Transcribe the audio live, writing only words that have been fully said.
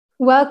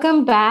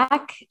Welcome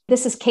back.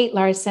 This is Kate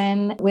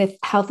Larson with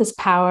Health is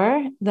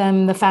Power.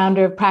 I'm the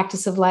founder of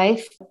Practice of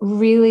Life,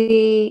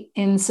 really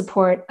in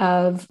support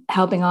of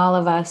helping all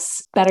of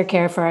us better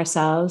care for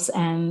ourselves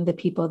and the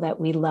people that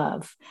we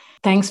love.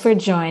 Thanks for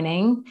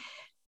joining.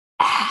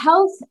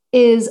 Health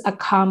is a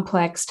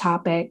complex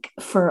topic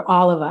for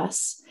all of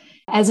us.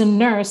 As a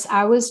nurse,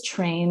 I was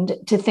trained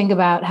to think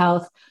about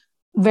health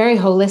very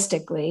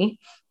holistically.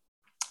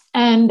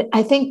 And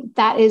I think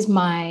that is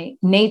my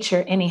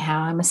nature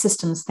anyhow. I'm a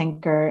systems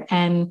thinker.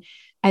 And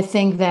I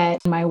think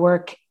that my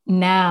work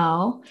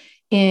now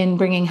in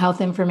bringing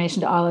health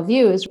information to all of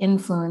you is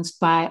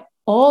influenced by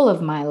all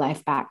of my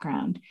life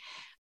background.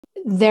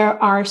 There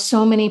are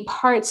so many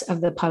parts of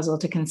the puzzle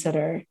to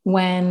consider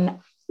when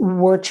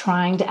we're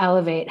trying to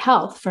elevate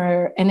health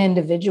for an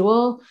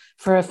individual,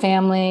 for a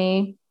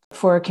family,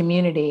 for a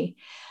community.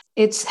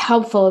 It's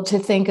helpful to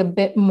think a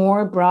bit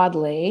more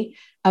broadly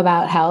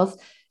about health.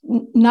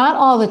 Not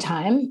all the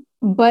time,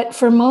 but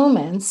for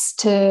moments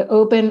to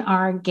open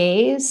our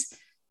gaze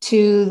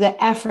to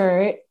the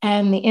effort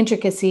and the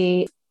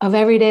intricacy of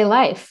everyday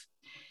life.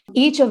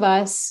 Each of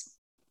us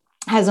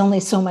has only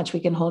so much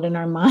we can hold in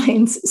our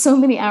minds, so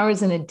many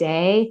hours in a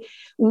day.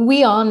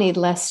 We all need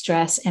less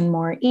stress and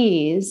more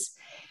ease.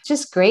 It's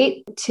just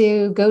great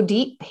to go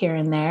deep here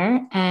and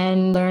there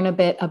and learn a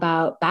bit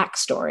about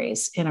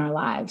backstories in our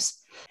lives.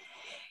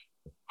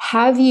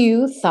 Have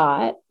you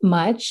thought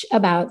much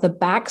about the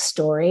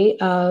backstory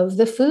of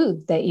the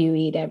food that you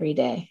eat every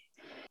day?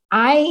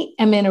 I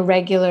am in a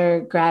regular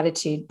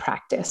gratitude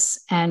practice,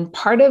 and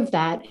part of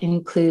that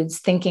includes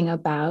thinking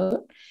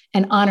about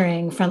and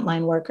honoring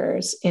frontline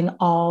workers in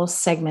all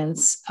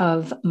segments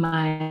of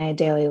my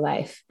daily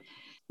life.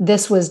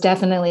 This was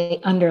definitely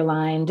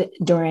underlined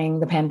during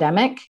the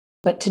pandemic,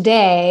 but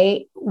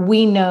today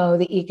we know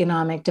the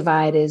economic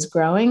divide is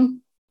growing.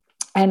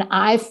 And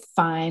I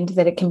find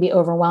that it can be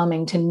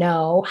overwhelming to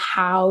know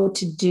how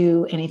to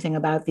do anything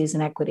about these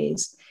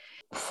inequities.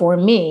 For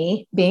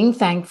me, being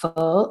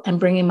thankful and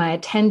bringing my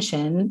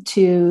attention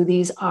to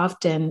these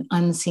often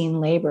unseen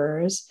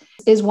laborers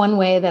is one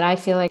way that I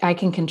feel like I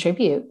can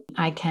contribute.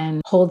 I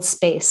can hold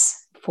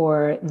space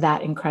for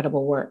that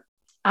incredible work.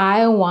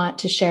 I want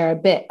to share a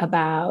bit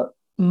about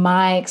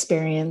my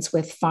experience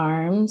with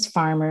farms,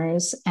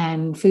 farmers,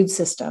 and food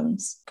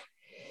systems.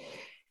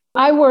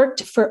 I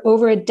worked for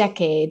over a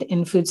decade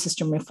in food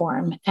system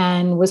reform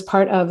and was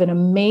part of an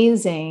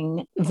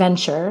amazing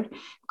venture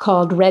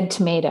called Red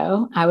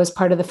Tomato. I was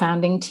part of the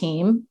founding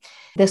team.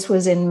 This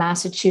was in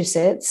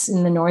Massachusetts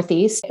in the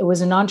Northeast. It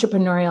was an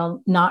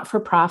entrepreneurial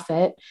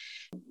not-for-profit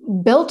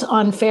built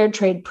on fair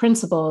trade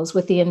principles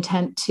with the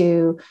intent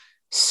to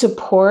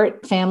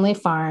support family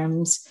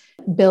farms,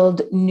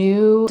 build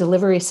new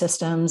delivery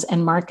systems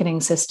and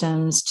marketing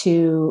systems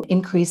to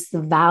increase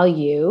the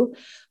value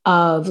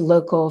of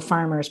local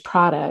farmers'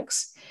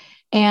 products,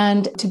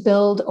 and to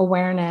build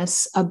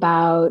awareness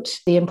about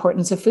the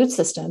importance of food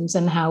systems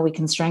and how we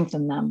can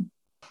strengthen them.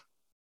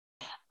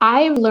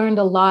 I learned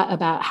a lot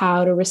about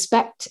how do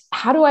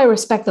I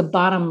respect the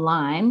bottom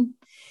line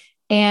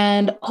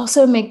and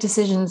also make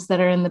decisions that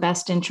are in the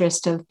best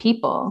interest of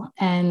people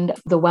and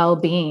the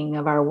well-being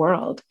of our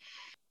world.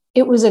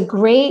 It was a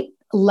great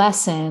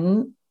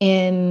lesson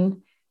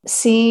in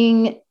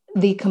seeing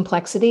the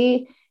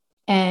complexity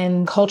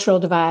and cultural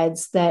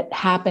divides that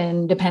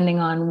happen depending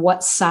on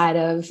what side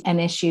of an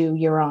issue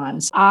you're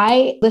on. So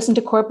I listened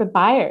to corporate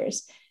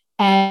buyers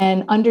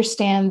and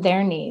understand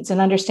their needs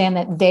and understand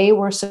that they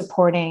were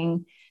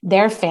supporting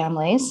their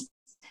families.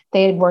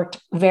 They had worked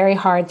very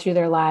hard through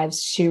their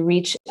lives to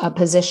reach a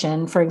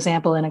position. For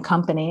example, in a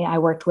company, I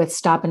worked with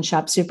Stop and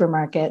Shop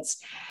supermarkets.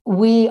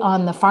 We,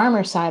 on the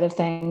farmer side of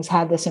things,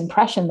 had this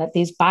impression that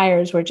these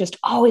buyers were just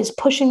always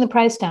pushing the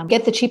price down,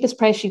 get the cheapest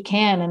price you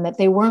can, and that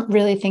they weren't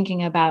really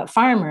thinking about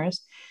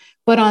farmers.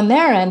 But on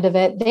their end of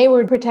it, they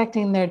were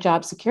protecting their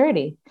job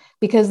security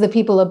because the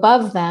people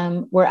above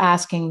them were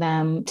asking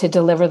them to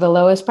deliver the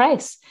lowest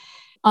price.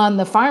 On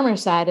the farmer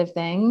side of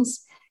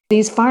things,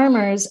 these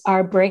farmers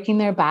are breaking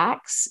their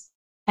backs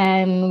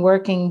and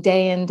working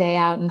day in, day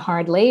out in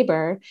hard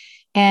labor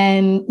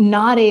and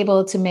not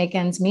able to make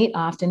ends meet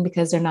often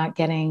because they're not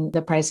getting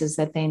the prices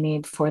that they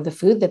need for the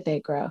food that they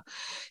grow.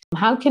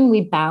 How can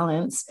we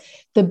balance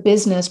the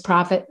business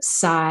profit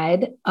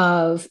side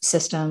of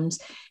systems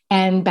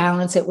and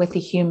balance it with the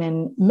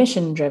human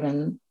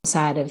mission-driven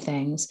side of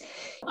things?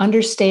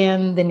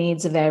 Understand the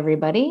needs of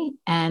everybody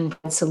and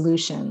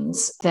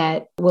solutions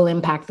that will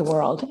impact the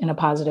world in a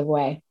positive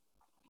way.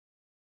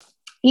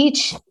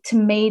 Each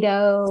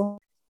tomato,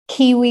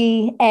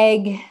 kiwi,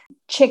 egg,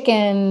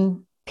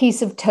 chicken,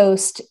 piece of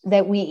toast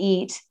that we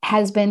eat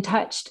has been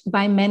touched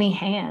by many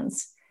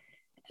hands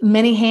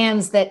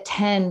that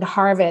tend,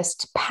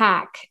 harvest,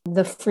 pack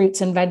the fruits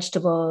and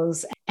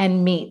vegetables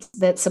and meat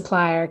that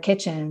supply our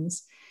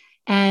kitchens,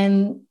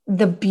 and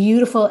the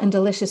beautiful and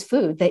delicious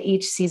food that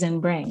each season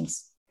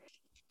brings.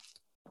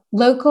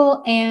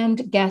 Local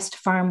and guest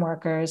farm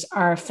workers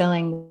are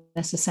filling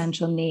this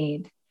essential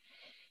need.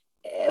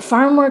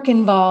 Farm work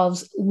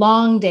involves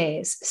long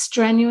days,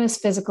 strenuous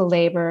physical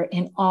labor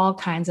in all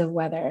kinds of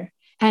weather,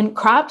 and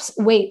crops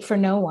wait for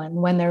no one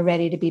when they're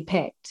ready to be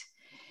picked.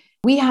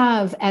 We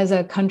have, as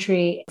a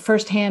country,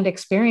 firsthand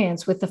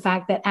experience with the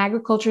fact that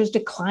agriculture is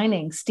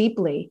declining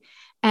steeply.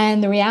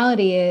 And the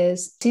reality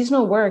is,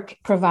 seasonal work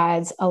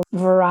provides a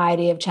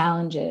variety of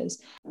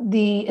challenges.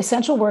 The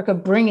essential work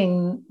of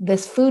bringing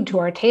this food to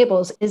our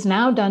tables is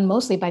now done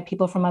mostly by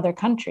people from other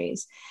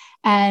countries.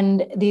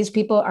 And these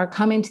people are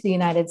coming to the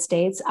United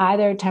States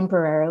either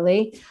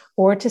temporarily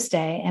or to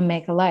stay and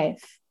make a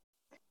life.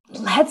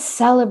 Let's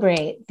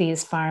celebrate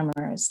these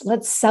farmers.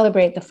 Let's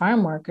celebrate the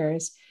farm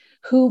workers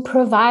who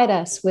provide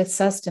us with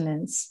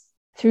sustenance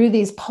through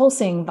these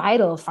pulsing,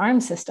 vital farm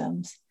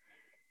systems.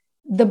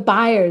 The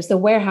buyers, the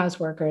warehouse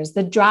workers,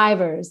 the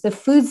drivers, the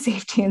food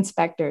safety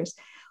inspectors,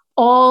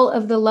 all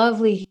of the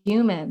lovely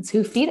humans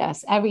who feed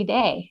us every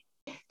day.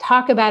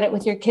 Talk about it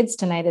with your kids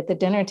tonight at the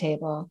dinner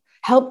table.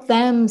 Help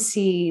them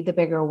see the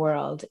bigger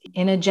world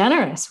in a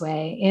generous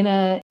way, in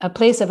a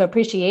place of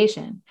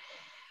appreciation.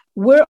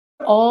 We're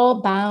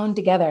all bound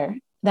together,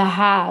 the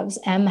haves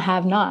and the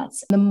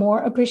have-nots. The more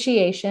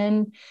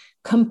appreciation,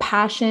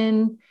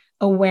 compassion,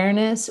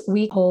 awareness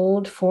we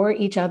hold for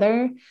each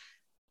other,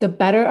 the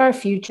better our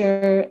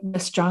future, the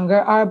stronger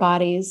our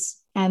bodies,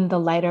 and the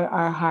lighter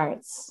our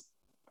hearts,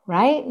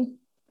 right?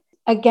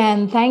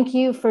 Again, thank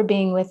you for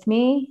being with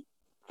me.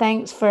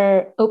 Thanks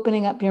for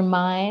opening up your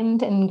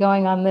mind and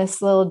going on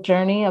this little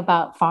journey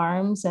about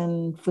farms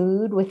and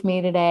food with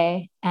me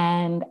today.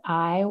 And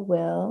I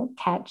will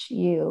catch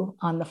you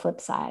on the flip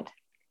side.